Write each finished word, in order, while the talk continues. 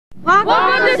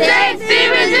Welcome to St.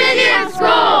 Stephen's Indian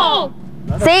School!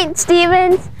 St.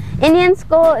 Stephen's Indian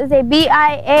School is a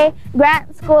BIA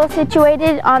grant school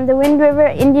situated on the Wind River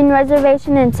Indian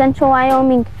Reservation in central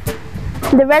Wyoming.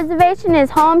 The reservation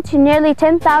is home to nearly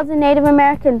 10,000 Native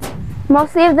Americans,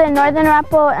 mostly of the Northern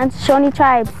Arapaho and Shoshone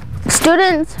tribes.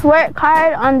 Students work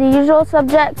hard on the usual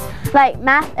subjects like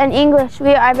math and English.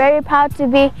 We are very proud to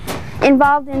be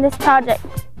involved in this project.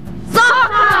 Song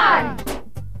time!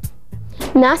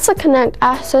 NASA Connect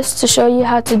asked us to show you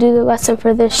how to do the lesson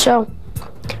for this show.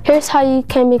 Here's how you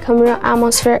can become real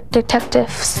atmospheric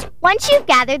detectives. Once you've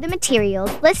gathered the materials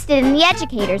listed in the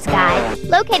Educator's Guide,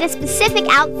 locate a specific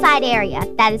outside area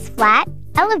that is flat,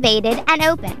 elevated, and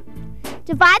open.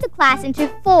 Divide the class into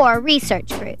 4 research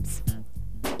groups.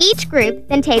 Each group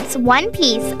then tapes one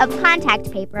piece of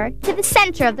contact paper to the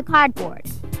center of the cardboard.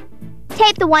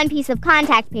 Tape the one piece of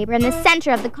contact paper in the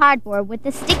center of the cardboard with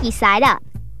the sticky side up.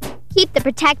 Keep the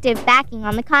protective backing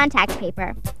on the contact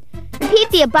paper. Repeat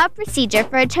the above procedure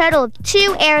for a total of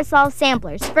 2 aerosol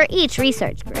samplers for each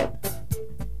research group.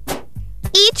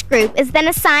 Each group is then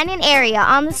assigned an area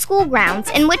on the school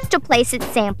grounds in which to place its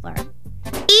sampler.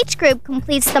 Each group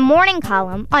completes the morning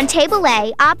column on Table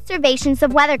A, Observations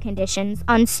of Weather Conditions,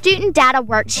 on Student Data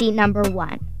Worksheet number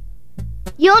 1.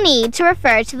 You'll need to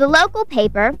refer to the local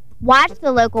paper, watch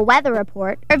the local weather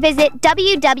report, or visit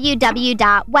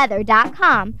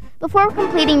www.weather.com before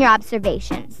completing your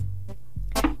observations.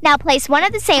 Now place one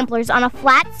of the samplers on a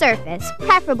flat surface,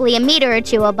 preferably 1 meter or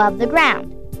 2 above the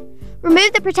ground.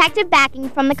 Remove the protective backing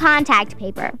from the contact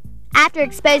paper. After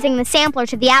exposing the sampler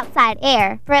to the outside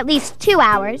air for at least 2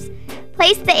 hours,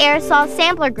 place the aerosol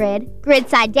sampler grid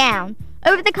side down,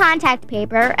 over the contact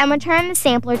paper and return the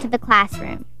sampler to the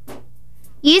classroom.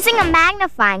 Using a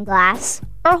magnifying glass,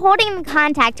 or holding the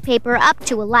contact paper up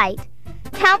to a light,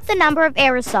 count the number of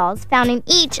aerosols found in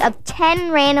each of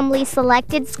 10 randomly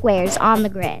selected squares on the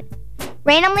grid.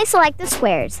 Randomly select the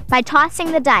squares by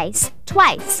tossing the dice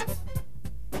twice.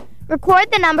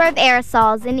 Record the number of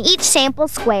aerosols in each sample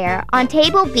square on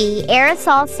Table B,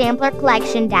 Aerosol Sampler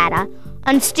Collection Data,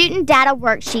 on Student Data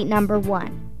Worksheet number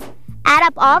 1. Add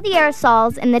up all the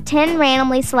aerosols in the 10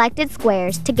 randomly selected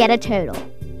squares to get a total.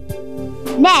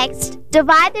 Next,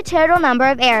 divide the total number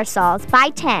of aerosols by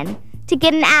 10 to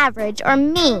get an average or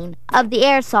mean of the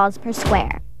aerosols per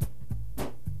square.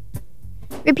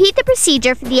 Repeat the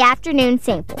procedure for the afternoon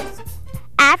samples.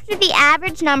 After the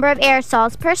average number of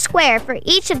aerosols per square for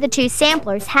each of the 2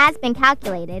 samplers has been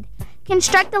calculated,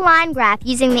 construct a line graph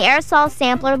using the aerosol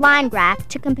sampler line graph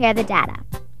to compare the data.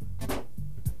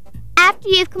 After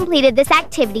you've completed this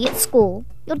activity at school,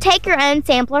 you'll take your own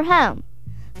sampler home.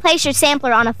 Place your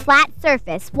sampler on a flat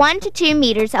surface 1 to 2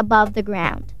 meters above the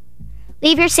ground.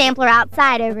 Leave your sampler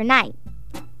outside overnight.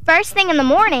 First thing in the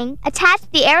morning, attach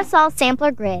the aerosol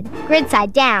sampler grid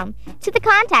side down, to the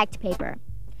contact paper.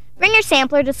 Bring your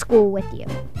sampler to school with you.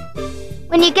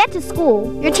 When you get to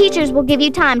school, your teachers will give you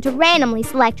time to randomly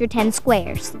select your 10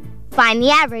 squares. Find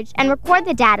the average and record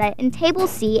the data in Table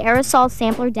C, Aerosol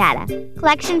Sampler Data,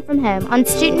 Collection from Home, on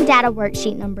Student Data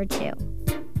Worksheet number 2.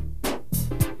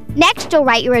 Next, you'll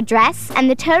write your address and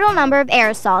the total number of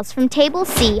aerosols from Table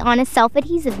C on a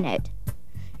self-adhesive note.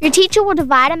 Your teacher will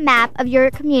divide a map of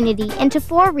your community into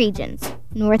 4 regions: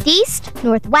 Northeast,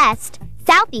 Northwest,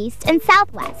 Southeast, and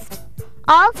Southwest.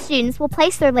 All students will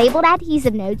place their labeled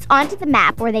adhesive notes onto the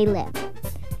map where they live.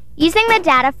 Using the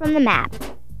data from the map,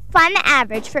 find the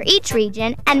average for each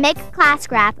region and make a class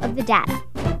graph of the data.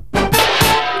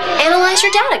 Analyze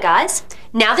your data, guys.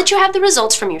 Now that you have the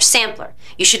results from your sampler,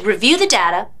 you should review the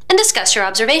data and discuss your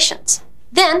observations.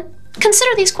 Then,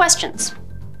 consider these questions.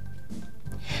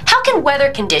 How can weather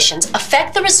conditions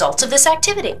affect the results of this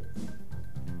activity?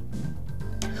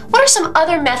 What are some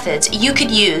other methods you could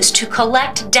use to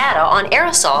collect data on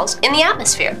aerosols in the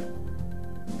atmosphere?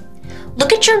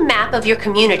 Look at your map of your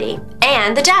community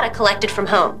and the data collected from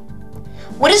home.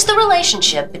 What is the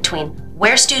relationship between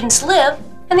where students live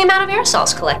and the amount of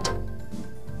aerosols collected?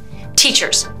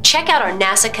 Teachers, check out our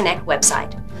NASA Connect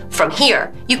website. From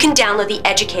here, you can download the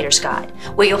Educator's Guide,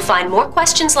 where you'll find more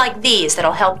questions like these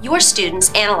that'll help your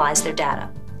students analyze their data.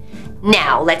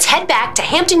 Now, let's head back to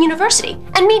Hampton University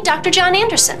and meet Dr. John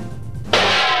Anderson.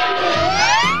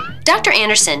 Dr.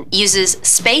 Anderson uses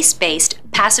space-based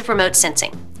passive remote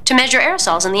sensing to measure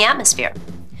aerosols in the atmosphere.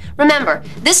 Remember,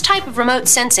 this type of remote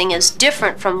sensing is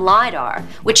different from LIDAR,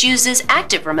 which uses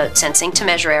active remote sensing to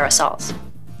measure aerosols.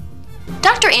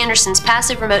 Dr. Anderson's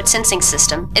passive remote sensing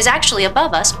system is actually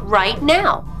above us right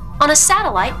now, on a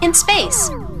satellite in space.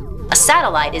 A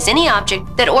satellite is any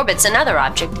object that orbits another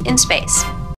object in space.